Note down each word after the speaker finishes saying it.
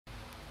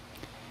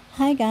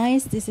Hi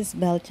guys, this is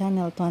Bell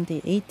Channel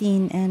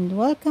 2018 and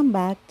welcome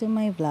back to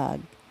my vlog.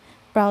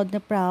 Proud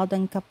na proud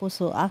ang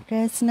kapuso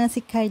actress na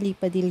si Kylie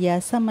Padilla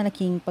sa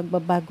malaking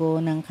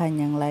pagbabago ng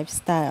kanyang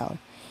lifestyle.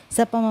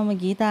 Sa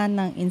pamamagitan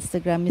ng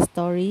Instagram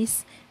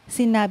stories,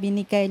 sinabi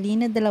ni Kylie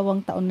na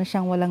 2 taon na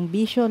siyang walang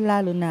bisyo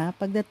lalo na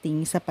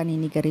pagdating sa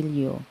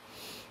paninigarilyo.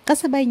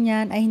 Kasabay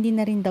niyan ay hindi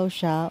na rin daw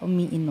siya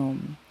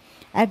umiinom.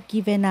 I've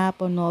given up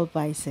on all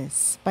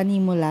vices,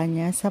 panimula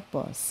niya sa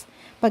post.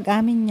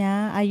 Pag-amin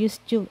niya, I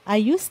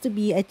used to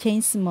be a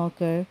chain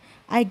smoker.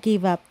 I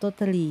gave up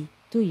totally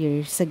 2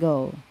 years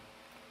ago.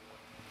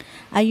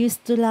 I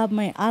used to love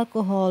my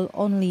alcohol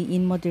only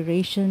in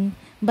moderation,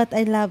 but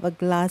I love a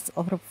glass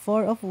or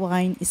 4 of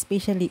wine,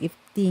 especially if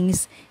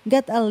things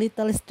got a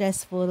little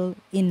stressful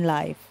in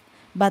life.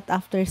 But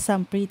after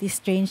some pretty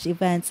strange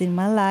events in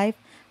my life,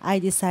 I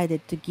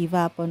decided to give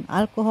up on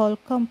alcohol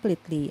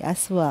completely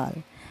as well.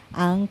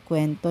 Ang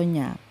kwento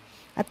niya.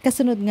 At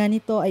kasunod nga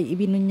nito ay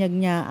ibinunyag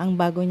niya ang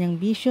bago niyang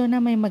bisyo na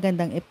may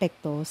magandang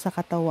epekto sa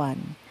katawan.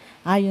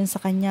 Ayon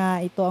sa kanya,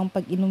 ito ang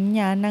pag-inom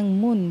niya ng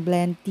Moon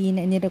Blend Tea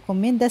na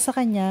inirekomenda sa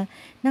kanya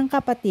ng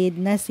kapatid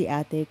na si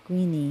Ate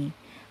Queenie.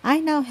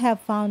 I now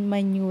have found my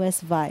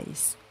newest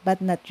vice,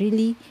 but not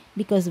really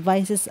because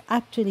vices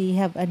actually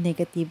have a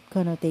negative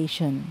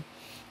connotation.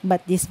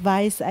 But this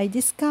vice I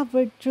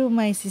discovered through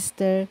my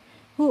sister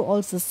who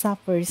also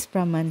suffers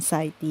from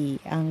anxiety,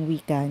 ang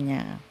wika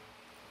niya.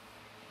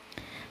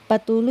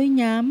 Patuloy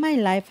niya, my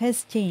life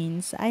has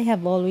changed. I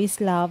have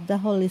always loved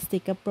the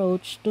holistic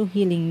approach to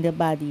healing the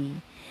body.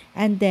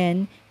 And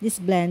then,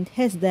 this blend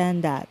has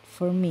done that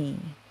for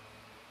me.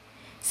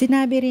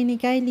 Sinabi rin ni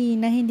Kylie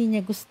na hindi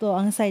niya gusto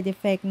ang side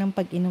effect ng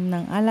pag-inom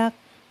ng alak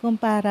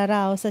kumpara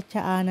raw sa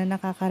tsaa na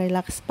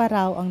nakaka-relax pa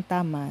raw ang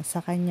tama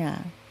sa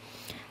kanya.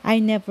 I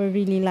never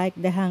really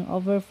liked the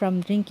hangover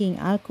from drinking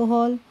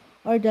alcohol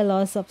or the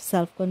loss of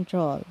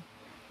self-control.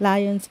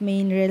 Lion's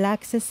mane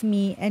relaxes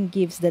me and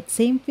gives that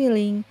same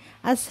feeling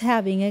as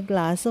having a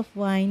glass of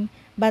wine,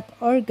 but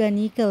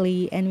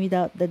organically and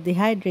without the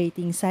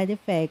dehydrating side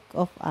effect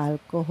of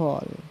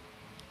alcohol.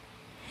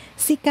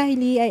 Si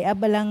Kylie ay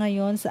abala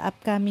ngayon sa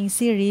upcoming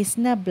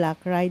series na Black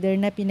Rider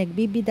na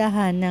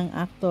pinagbibidahan ng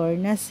aktor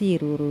na si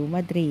Ruru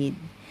Madrid.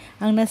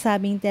 Ang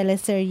nasabing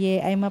teleserye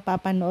ay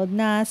mapapanood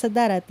na sa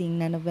darating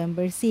na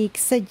November 6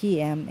 sa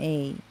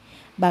GMA.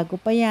 Bago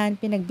pa yan,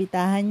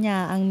 pinagbitahan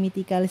niya ang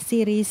mythical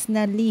series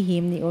na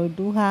Lihim ni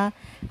Orduha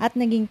at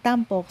naging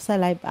tampok sa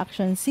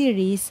live-action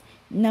series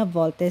na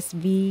Voltes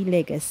V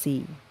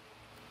Legacy.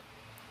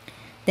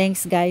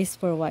 Thanks guys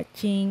for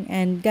watching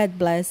and God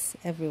bless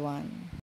everyone.